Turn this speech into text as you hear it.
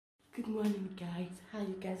Good morning, guys. How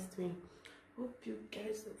you guys doing? Hope you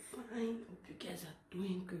guys are fine. Hope you guys are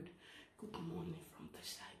doing good. Good morning from the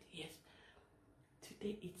side. Yes,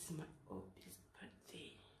 today it's my Obi's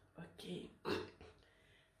birthday. Okay.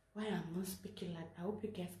 Why I'm not speaking loud, I hope you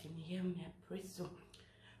guys can hear me. I pray so.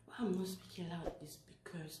 Why I'm not speaking loud is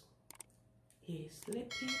because he is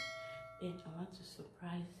sleeping and I want to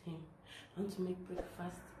surprise him. I want to make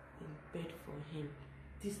breakfast in bed for him.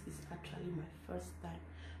 This is actually my first time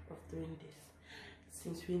of doing this.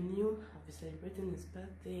 Since we knew I'll be celebrating his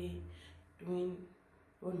birthday, doing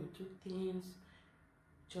one or two things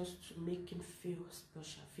just to make him feel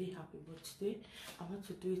special, feel happy. But today I want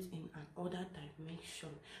to do it in another dimension.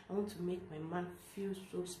 I want to make my man feel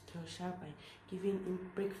so special by giving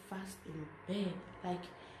him breakfast in bed. Like,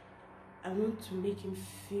 I want to make him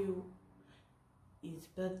feel his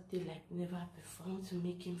birthday like never before. I want to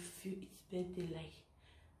make him feel his birthday like,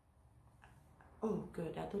 oh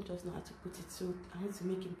god, I don't just know how to put it. So I want to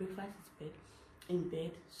make him breakfast in bed.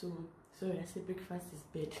 So sorry, I said breakfast is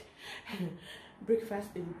bed. Breakfast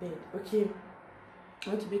in bed. Okay, I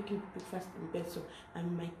want to make him breakfast in bed. So I'm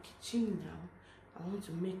in my kitchen now. I want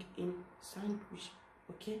to make him sandwich.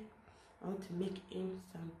 Okay, I want to make him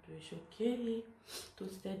sandwich. Okay,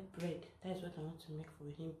 toasted bread. That is what I want to make for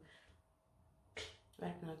him.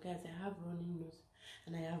 Right now, guys, I have running nose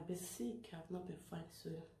and I have been sick. I have not been fine, so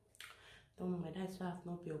don't mind. That's why I have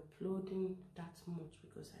not been uploading that much,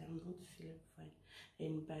 because I am not feeling fine,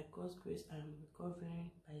 and by God's grace I am recovering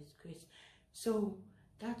by His grace. So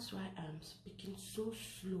that's why I'm speaking so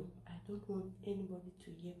slow. I don't want anybody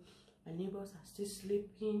to hear. My neighbors are still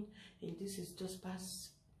sleeping, and this is just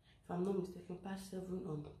past, if I'm not mistaken, past 7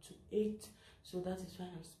 on to 8. So that is why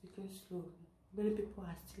I'm speaking slow. Many people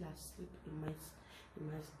are still asleep in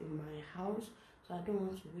my house, so I don't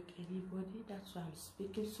want to wake anybody. That's why I'm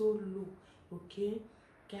speaking so low. Okay,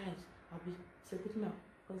 guys, I'll be celebrating my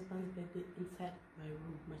husband's birthday inside my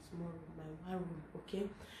room, my small room, my one room. Okay,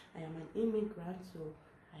 I am an immigrant, so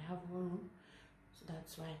I have one room, so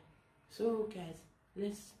that's why. So guys,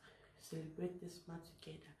 let's celebrate this man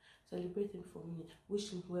together. Celebrate him for me,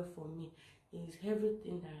 wish him well for me. It is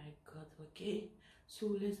everything that I got. Okay, so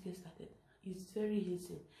let's get started. It's very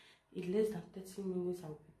easy. In less than 30 minutes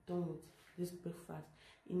I'll be done with this breakfast.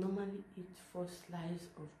 He normally eats 4 slices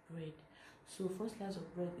of bread. So 4 slices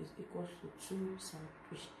of bread is equal to 2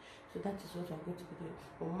 sandwich. So that is what I'm going to be doing.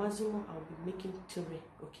 For maximum, I'll be making 3.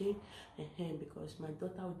 Okay, because my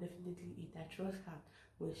daughter will definitely eat. I trust her.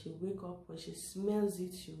 When she wake up, when she smells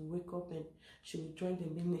it, she will wake up and she will join the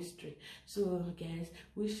ministry. So guys,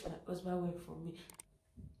 wish my husband well for me.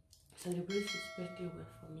 Celebrate his birthday well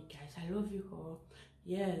for me, guys. I love you all.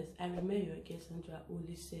 Yes, I remember your guest Sandra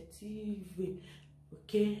Olisetive.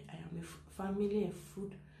 Okay, I am a family and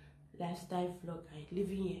food lifestyle vlog. I live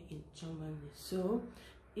here in Germany. So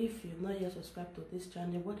if you're not yet subscribed to this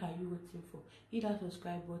channel, what are you waiting for? Hit that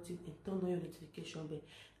subscribe button and turn on your notification bell.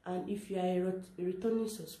 And if you are a returning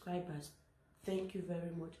subscribers, thank you very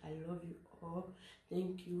much. I love you all.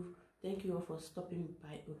 Thank you all for stopping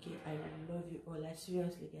by. Okay, I love you all. Like,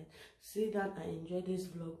 seriously, guys, sit down and enjoy this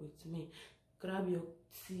vlog with me. Grab your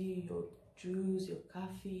tea, your juice, your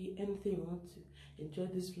coffee, anything you want to enjoy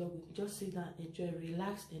this vlog with. Just sit down, enjoy,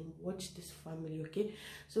 relax, and watch this family. Okay,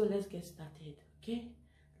 so let's get started. Okay,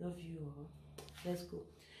 love you all. Let's go.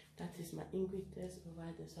 That is my ingredients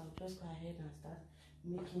over there, so I'll just go ahead and start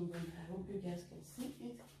making them. I hope you guys can see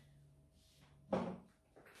it.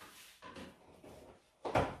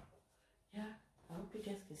 Yeah, I hope you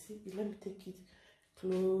guys can see it. Let me take it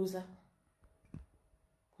closer.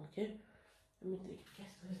 Okay, let me take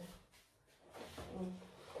it closer.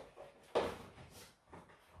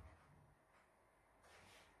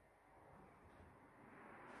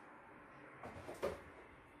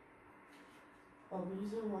 I'll be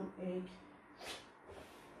using 1 egg.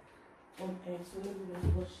 1 egg, so let me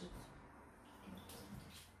just wash it.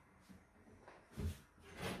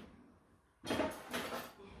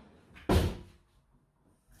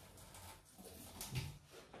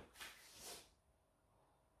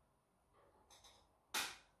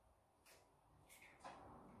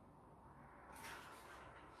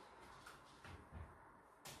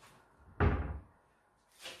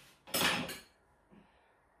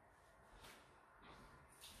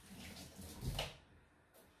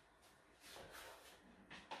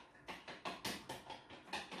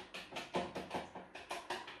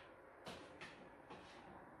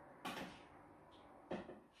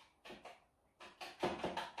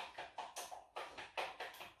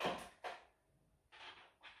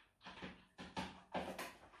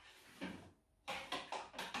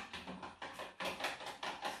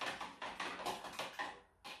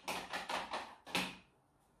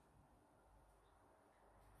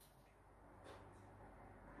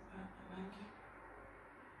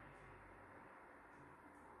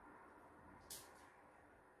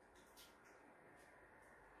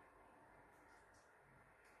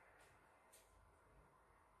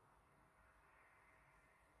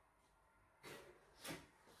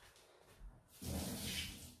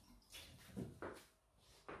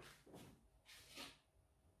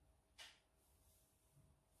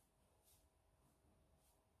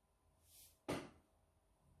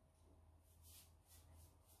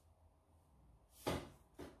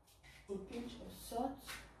 a pinch of salt.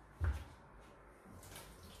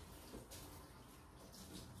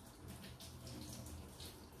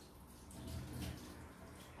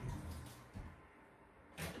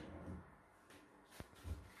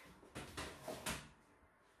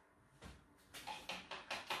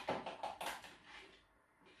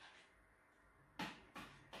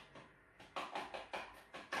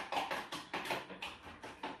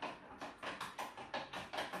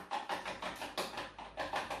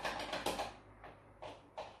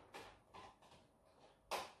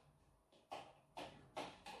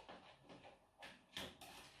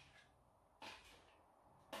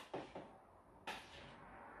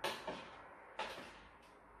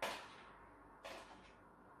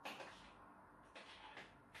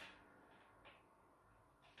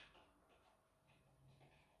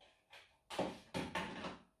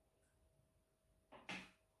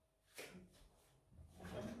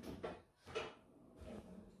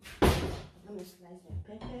 I'm going to slice my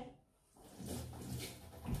pepper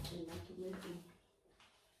in my tomato.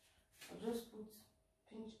 I'll just put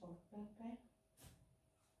a pinch of pepper.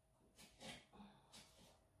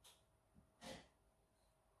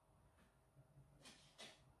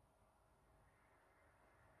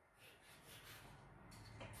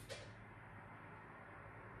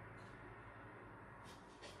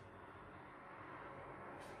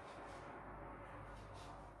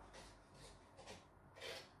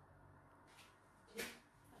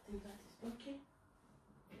 I think that is okay.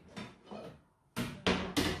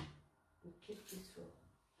 We'll keep this for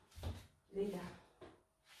later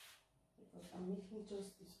because I'm making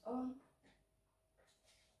just this on.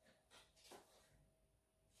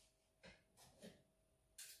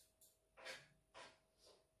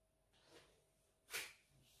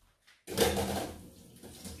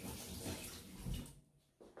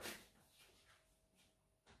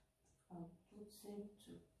 I'll put same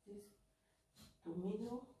to this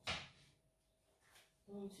tomato.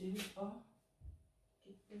 Don't use all.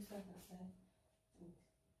 Keep this one aside.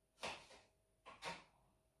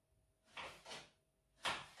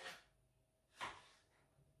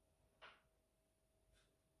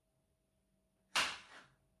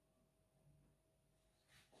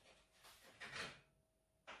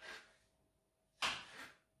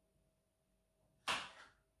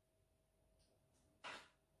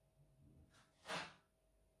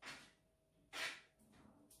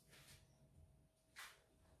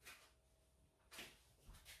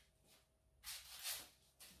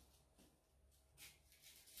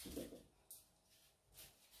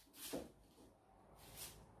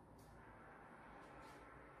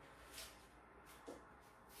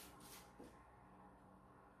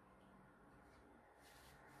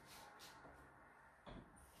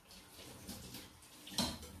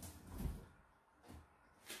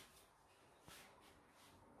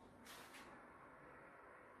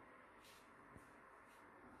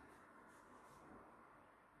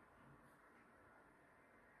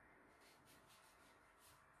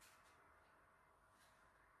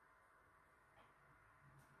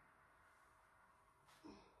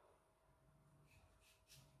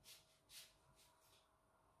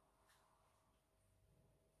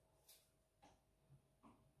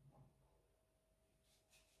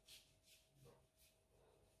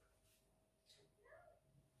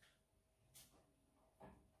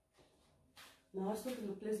 Now I'm also going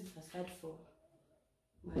to place it aside for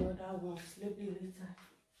my other ones, maybe later.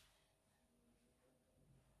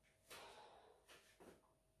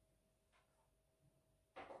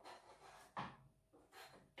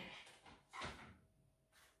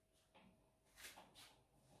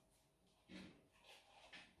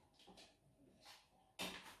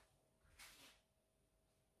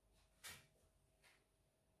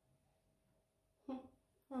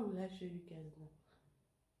 How will I show you guys now?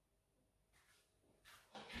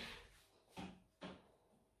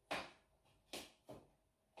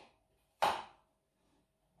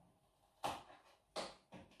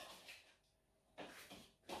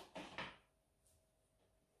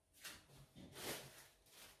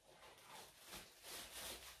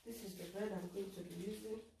 This is the bread I'm going to be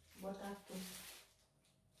using, butter toast.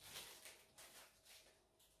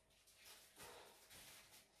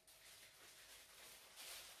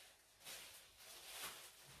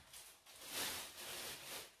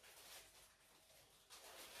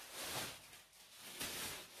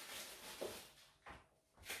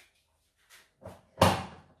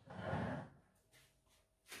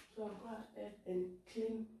 So I'll go ahead and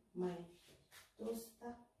clean my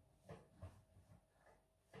toaster.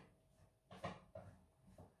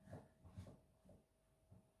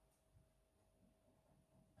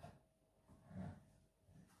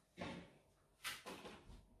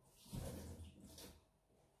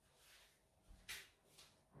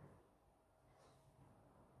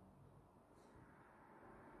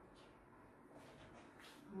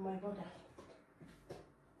 powder.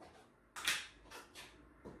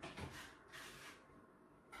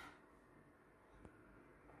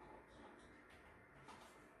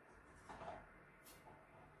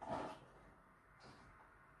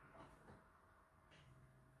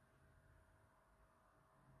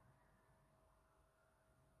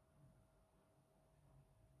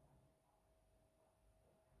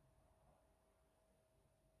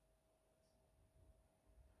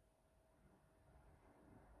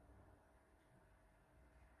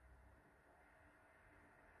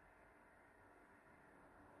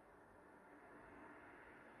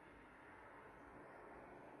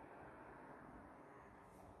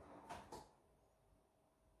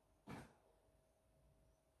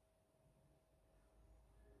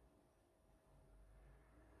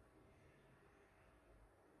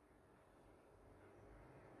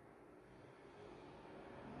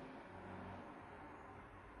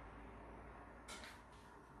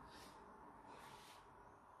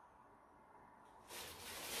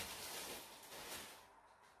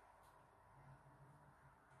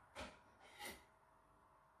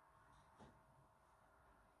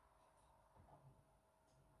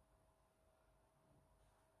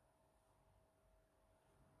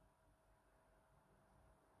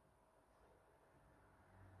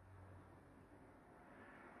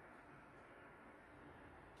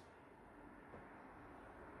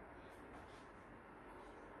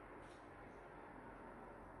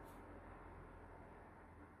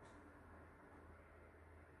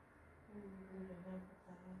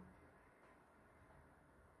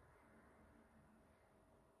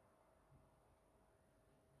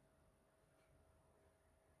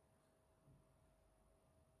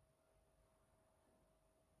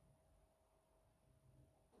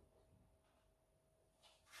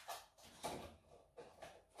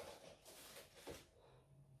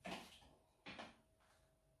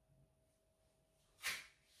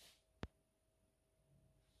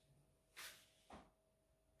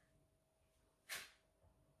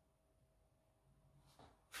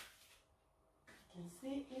 You can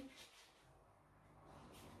see it.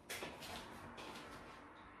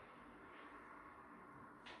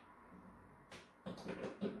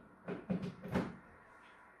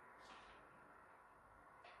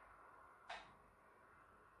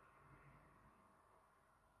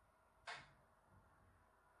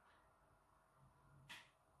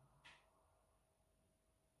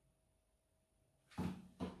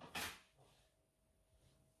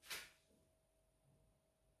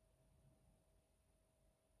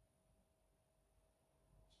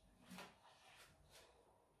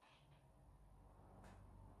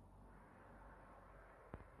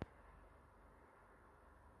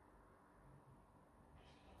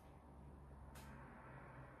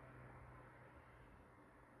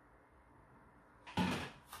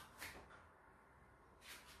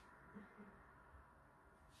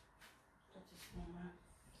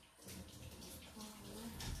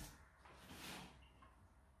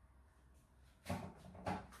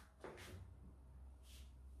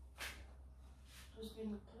 Just going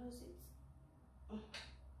to close it.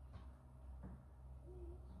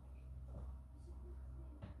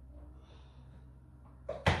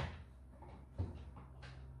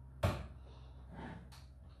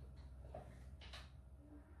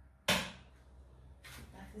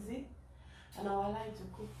 That is it. And I would like to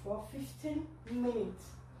cook for 15 minutes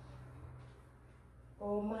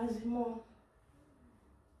or maximum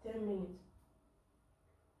 10 minutes.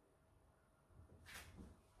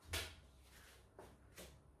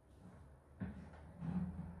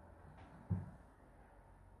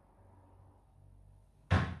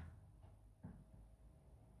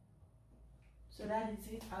 So that is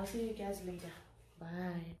it. I'll see you guys later.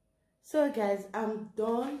 Bye. So guys, I'm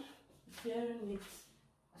done preparing it.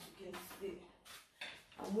 As you can see,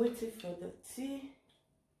 I'm waiting for the tea.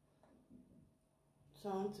 So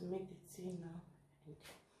I want to make the tea now and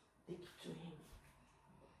take it to him.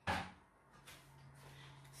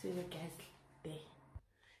 See you guys there.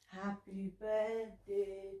 Happy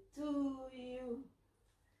birthday to you.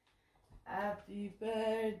 Happy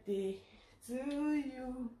birthday to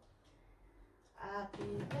you.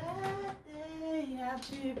 Happy birthday,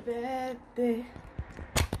 happy birthday.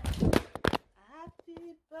 Happy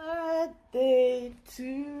birthday to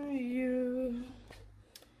you.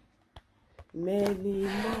 Many more.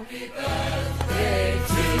 Happy birthday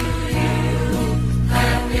to you.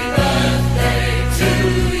 Happy birthday to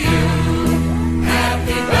you.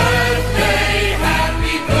 Happy birthday,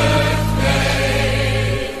 happy birthday.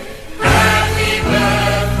 Happy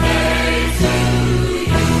birthday to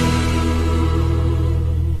you.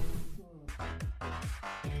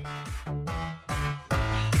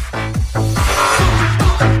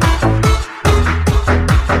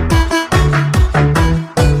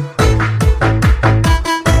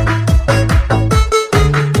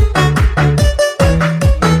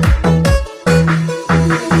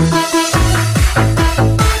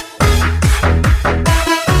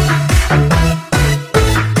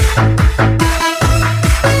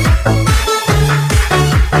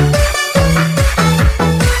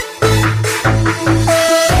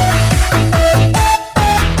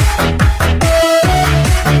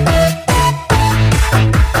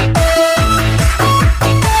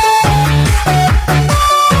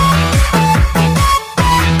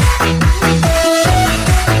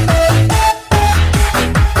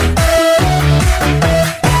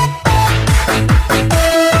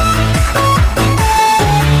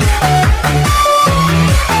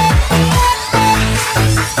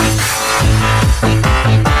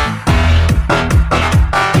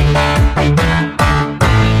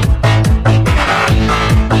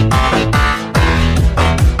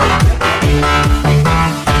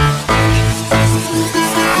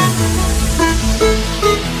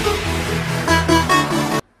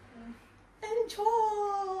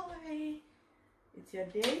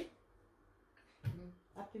 it's your day.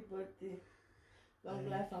 Happy birthday. Long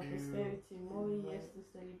life and prosperity. More years to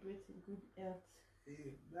celebrate in good health.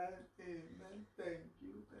 Amen. Thank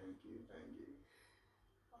you.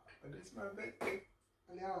 And it's my birthday.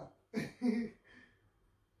 Aliana.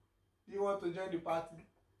 Do you want to join the party?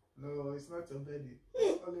 No, it's not your birthday.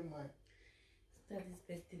 It's only mine. It's Daddy's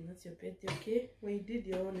birthday, not your birthday, okay? When you did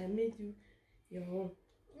your own, I made you your own.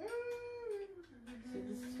 So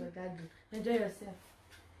this is for Daddy. Enjoy yourself.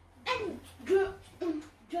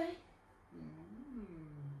 Enjoy.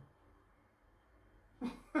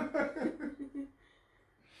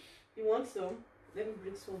 You want some? Let me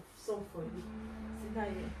bring some for you. Sit down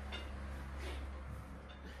here.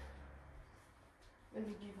 Let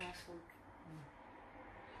me give her some.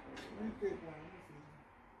 Let me take one.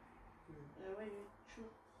 Where you chew?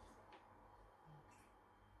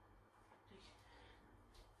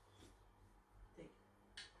 Take.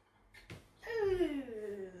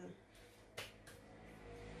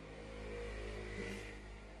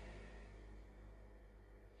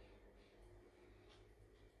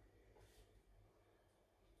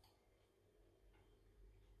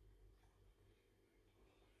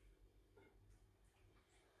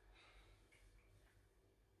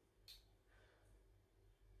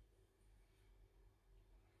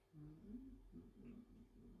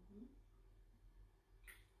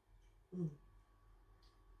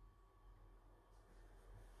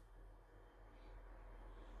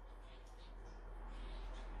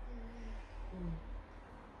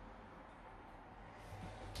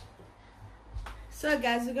 So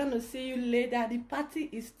guys, we're gonna see you later. The party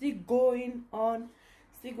is still going on.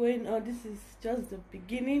 This is just the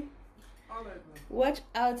beginning. Watch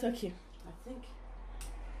out. Okay, I think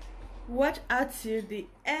watch out till the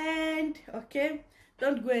end. Okay,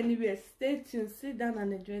 don't go anywhere. Stay tuned. Sit down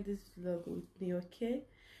and enjoy this vlog with me. Okay,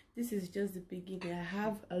 this is just the beginning. I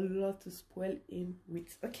have a lot to spoil in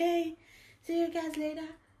with. Okay, see you guys later.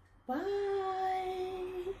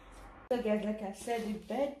 Bye. So guys, like I said, the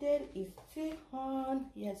birthday is still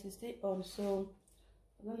on. Yes, it's still on. So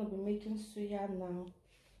I'm gonna be making suya now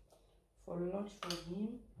for lunch for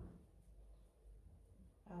him.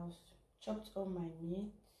 I've chopped all my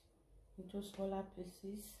meat into smaller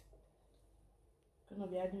pieces. Gonna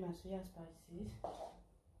be adding my suya spices.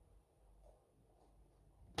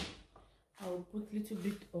 I will put a little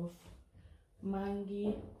bit of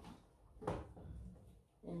Maggi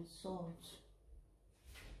and salt.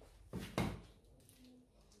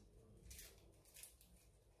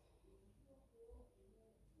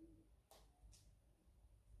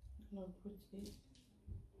 I'm gonna put it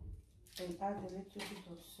and add a little bit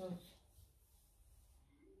of salt.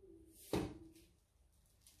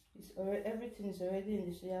 Everything is already in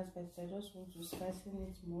the soya spice. I just want to spice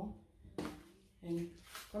it more. And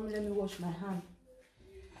come, let me wash my hand.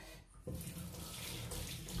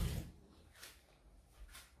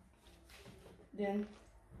 Then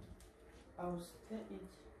I'll stir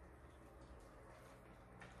it.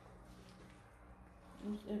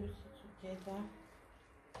 Mix everything together.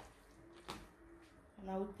 And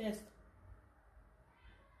I will test.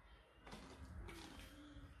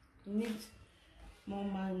 You need more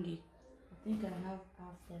mango. I think I have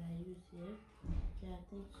half that I use here. Yeah, I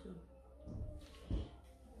think so.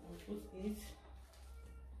 I'll put it.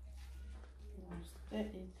 I'll stir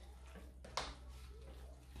it.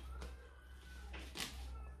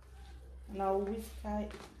 And I'll whisk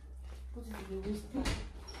it. Put it in the whisker.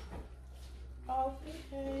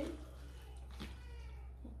 Okay.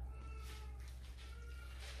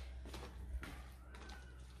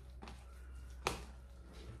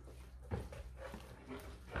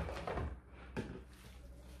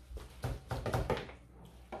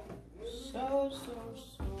 So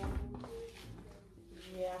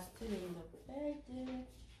we are still in the bed.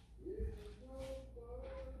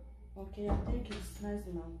 Okay, I think it's nice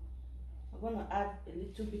now. I'm gonna add a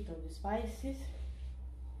little bit of the spices.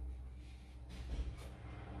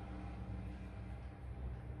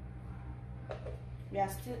 We are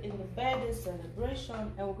still in the birthday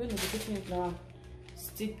celebration and we're going to be putting it on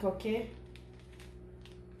stick, okay?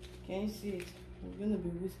 Can you see it? I'm going to be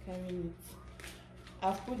whisking it.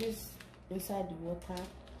 I've put this inside the water.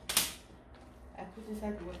 I put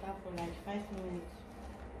inside the water for like 5 minutes.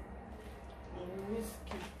 And we whisk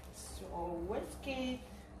it. So whisk it.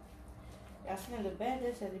 We are still in the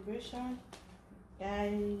birthday celebration.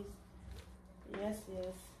 Guys. Yes.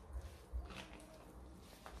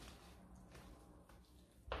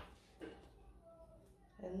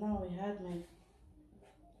 And now we add my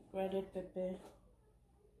grated pepper,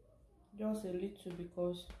 just a little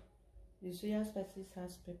because the soya spices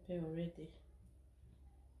has pepper already.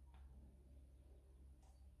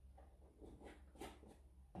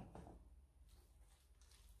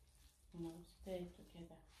 and I'll stir it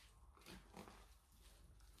together.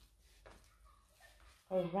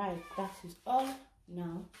 Alright, that is all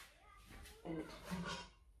now. And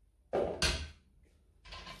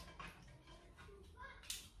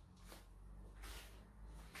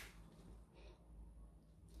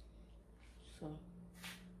so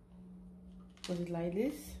put it like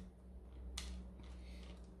this,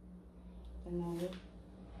 and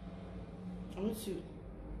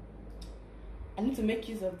I need to make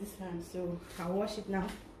use of this hand, so I'll wash it now.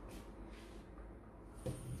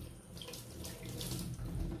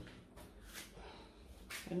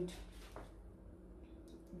 And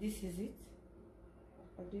this is it.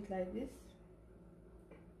 I'll do it like this.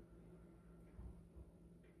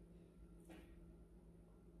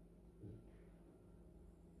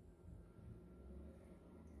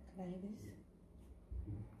 Like this.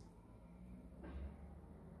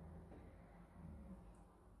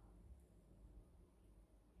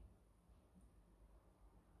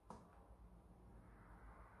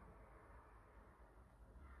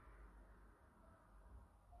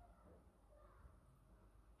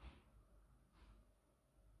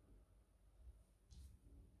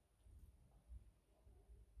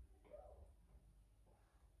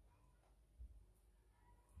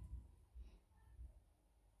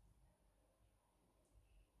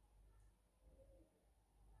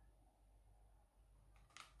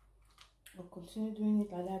 I'll continue doing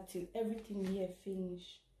it like that till everything here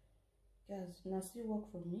finish. Guys, now still work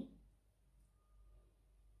for me.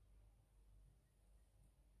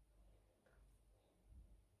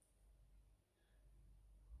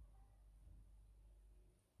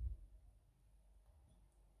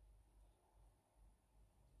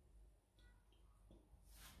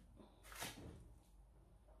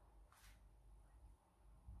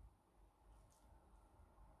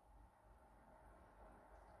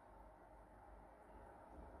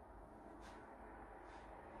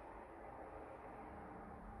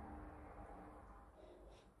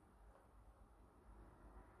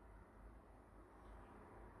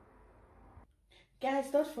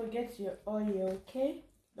 Guys, don't forget your oil, okay?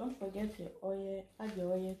 Don't forget your oil. Add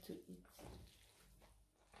your oil to it.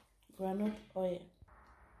 Groundnut oil.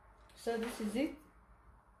 So this is it.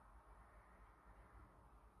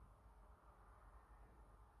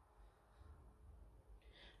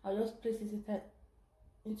 I'll just place it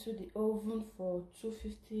into the oven for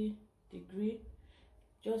 250 degrees,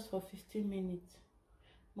 just for 15 minutes,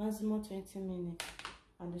 maximum 20 minutes,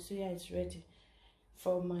 and the suya is ready.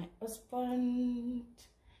 For my husband,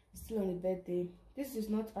 he's still on the birthday. This is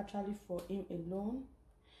not actually for him alone,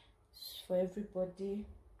 it's for everybody,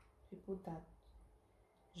 people that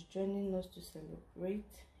is joining us to celebrate.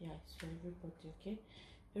 Yeah, it's for everybody, okay?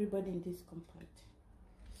 Everybody in this compound.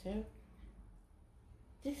 So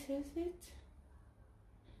this is it.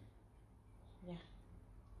 Yeah,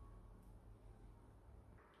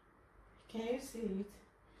 can you see it?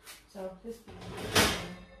 So I'll place it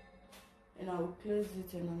and I will close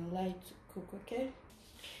it and I'll allow it to cook, okay?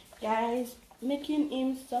 Guys, making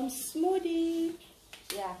him some smoothie.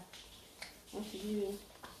 Yeah, I want to give you.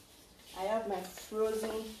 I have my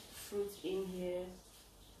frozen fruit in here.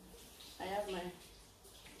 I have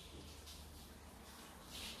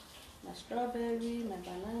my strawberry, my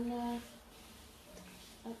banana,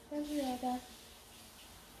 and every other.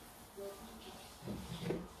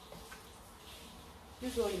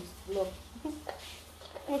 This one is blocked.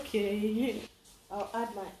 Okay, I'll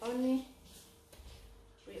add my honey.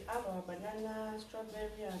 We have our banana,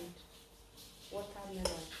 strawberry, and watermelon.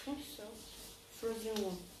 So frozen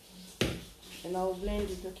one, and I'll blend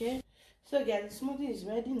it. Okay. So guys, the smoothie is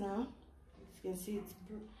ready now. As you can see, it's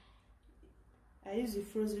blue. I use the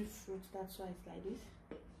frozen fruit, that's why it's like this.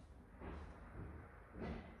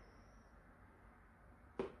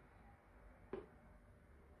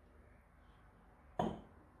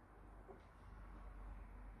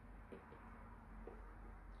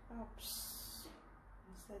 Oops.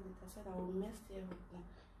 I said I will mess it up now.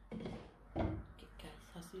 Okay guys,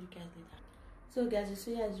 I'll see you guys later. So guys, the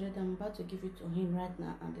suya is ready. I'm about to give it to him right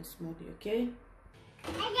now and the smoothie, okay?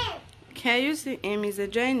 Can you see him? He's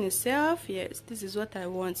enjoying himself. Yes, this is what I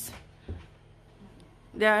want.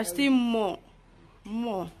 There are still more.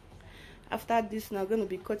 After this, now we're going to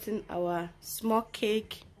be cutting our small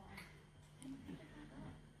cake.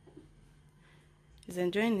 He's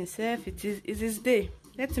enjoying himself. It's his day.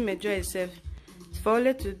 Let him enjoy himself. It's for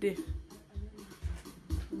only today.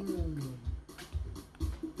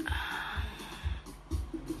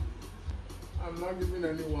 I'm not giving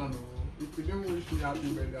anyone. If you don't wish me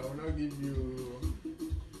happy birthday, I will not give you.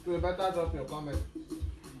 So you better drop your comment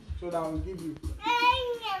so that I will give you.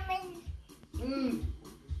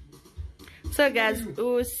 So guys,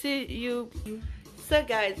 we'll see you. So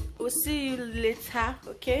guys, we'll see you later.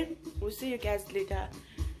 Okay, we'll see you guys later.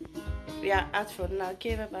 We are out for now.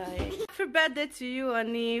 Okay, bye bye. Happy birthday to you,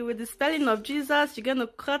 honey. With the spelling of Jesus, you're gonna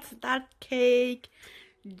cut that cake.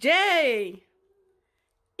 J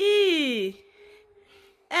E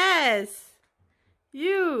S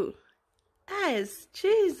U S.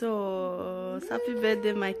 Jesus. Happy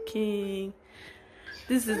birthday, my king.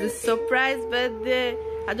 This is a surprise birthday.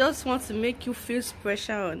 I just want to make you feel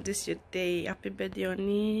special on this your day. Happy birthday,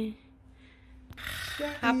 honey.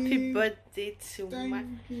 Happy birthday to my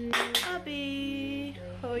hubby.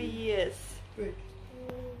 Oh yes.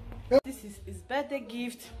 This is his birthday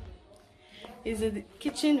gift. He's in the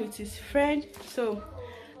kitchen with his friend, so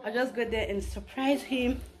I'll just go there and surprise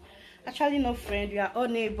him. Actually, no friend, we are all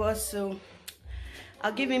neighbors, so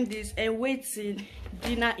I'll give him this and wait till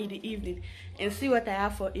dinner in the evening and see what I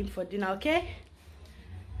have for him for dinner. Okay,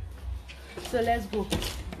 so let's go.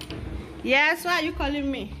 Yes, why are you calling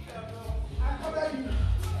me?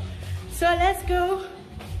 So let's go.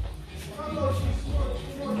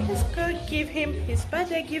 Let's go give him his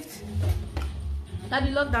birthday gift.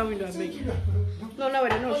 Daddy, lock down window, I beg. No, they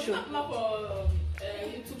don't show.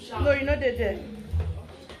 No, you know they're there.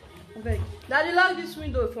 I beg. Daddy, lock this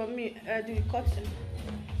window for me. The curtain.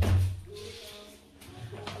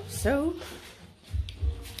 So,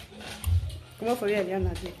 come on for you,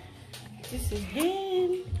 Eliana. This is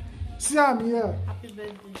him. See, I'm here. Happy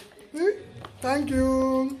birthday. Thank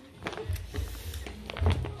you.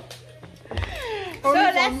 So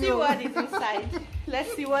let's see what is inside.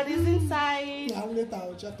 Let's see what is inside. Yeah, later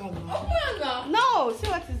I'll check out now. No, see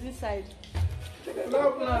what is inside.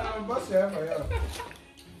 No, boss, yeah.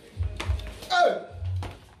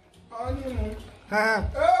 Hey!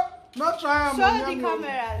 Not try. Show the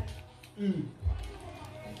camera.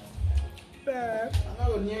 I'm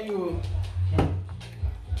not near you.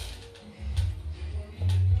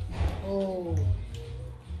 Oh.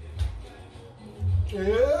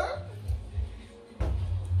 Yeah?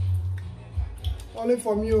 Only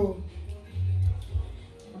from you.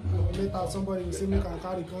 Later somebody will say make a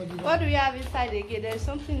carry. What do we have inside again? There's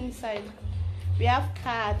something inside. We have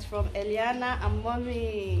cards from Eliana and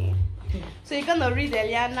Mommy. So you're gonna read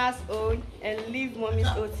Eliana's own and leave Mommy's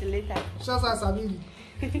own till later. Just as I mean.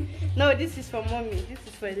 No, this is for Mommy. This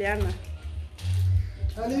is for Eliana.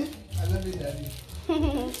 Daddy? I love you, Daddy.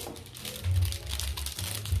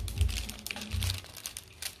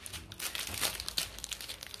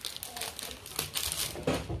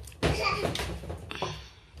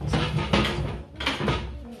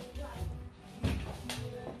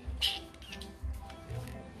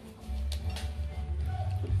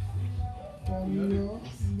 From your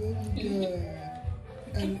baby girl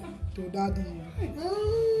and to daddy.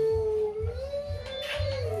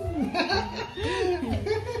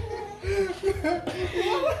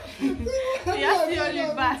 Yes, you only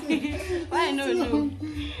buy. Why no?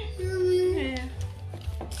 Yeah.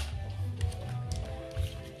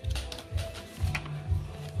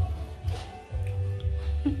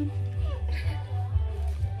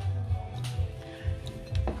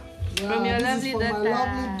 From your this lovely is for daughter, my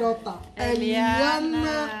lovely daughter, Eliana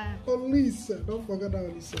Olisa. Don't forget that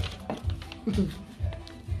Olisa.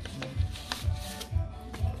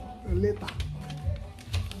 Later.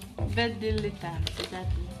 Birthday later,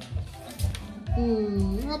 exactly.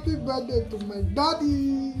 Happy birthday to my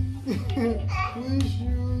daddy. wish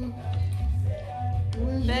you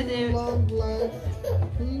long life.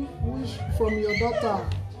 Wish from your daughter,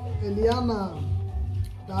 Eliana.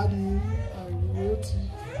 Daddy,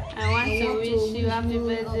 I want to wish you happy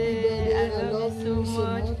birthday. I love you so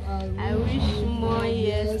much. I wish more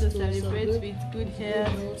years to celebrate with good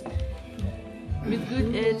health. With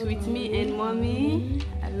good health with me and Mommy.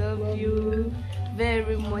 I love you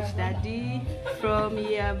very much, Daddy. From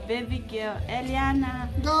your baby girl, Eliana.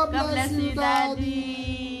 God bless you,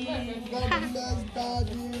 Daddy. God bless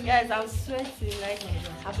Daddy. Guys, I'm sweating like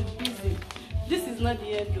I've been busy. This is not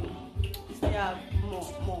the end though. We still have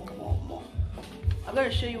more. I'm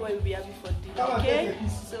gonna show you what we'll be having for dinner, okay?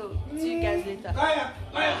 So see you guys later.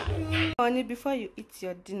 Honey, before you eat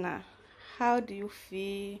your dinner, how do you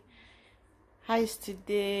feel? How is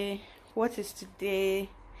today? What is today?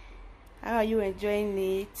 How are you enjoying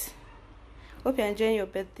it? Hope you're enjoying your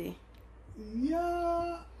birthday.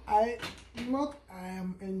 Yeah, I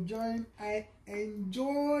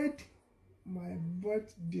enjoyed my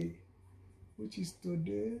birthday, which is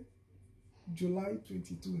today, July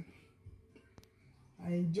 22. I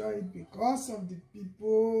enjoyed because of the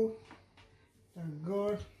people that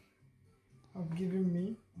God have given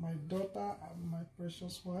me, my daughter and my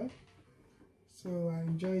precious wife. So I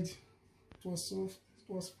enjoyed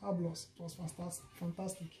was fabulous. It was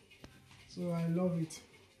fantastic. So I love it.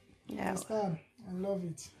 Yeah. Understand? I love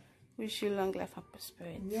it. Wish you long life and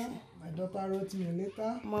prosperity. Yeah. My daughter wrote me a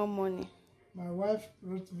letter. More money. My wife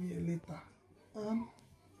wrote me a letter.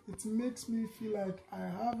 It makes me feel like I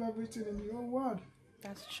have everything in the whole world.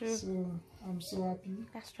 That's true. So I'm so happy.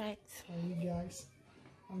 That's right. For you guys.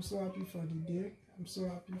 I'm so happy for the day. I'm so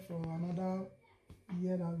happy for another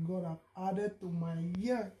year that God have added to my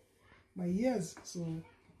years. So I'm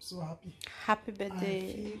so happy. Happy birthday.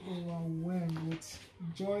 I feel overwhelmed with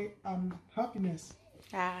joy and happiness.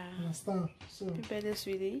 Understand? So Happy birthday,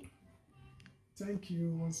 sweetie. thank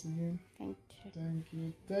you once again. Thank you. Thank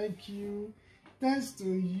you. Thank you. Thanks to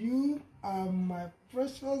you and my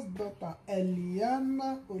precious daughter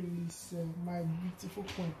Eliana Olise, my beautiful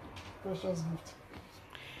queen. Precious gift.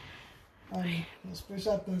 And a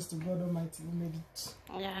special thanks to God Almighty who made it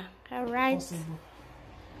possible.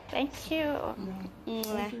 Thank you. Yeah.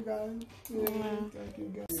 Thank you guys. Thank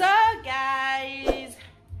you guys. So guys,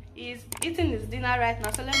 he's eating his dinner right now.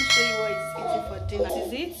 So let me show you what he's eating for dinner. This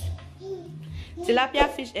is it. Tilapia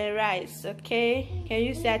fish and rice. Okay. Can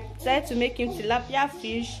you see? I tried to make him tilapia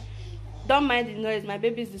fish. Don't mind the noise. My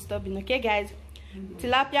baby is disturbing. Okay, guys.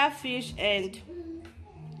 Tilapia fish and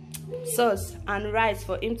sauce and rice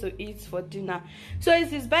for him to eat for dinner. So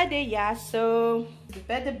it's his birthday, yeah. So the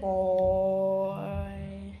birthday boy.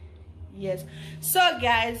 Yes. So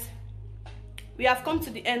guys, we have come to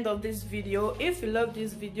the end of this video. If you love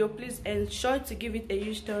this video, please ensure to give it a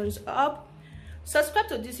huge thumbs up. Subscribe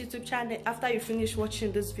to this YouTube channel after you finish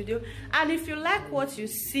watching this video, and if you like what you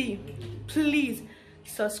see, please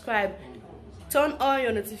subscribe. Turn on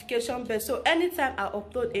your notification bell so anytime I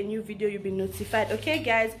upload a new video you'll be notified. Okay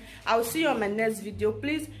guys, I'll see you on my next video.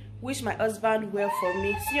 Please wish my husband well for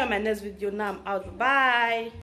me. See you on my next video. Now I'm out. Bye.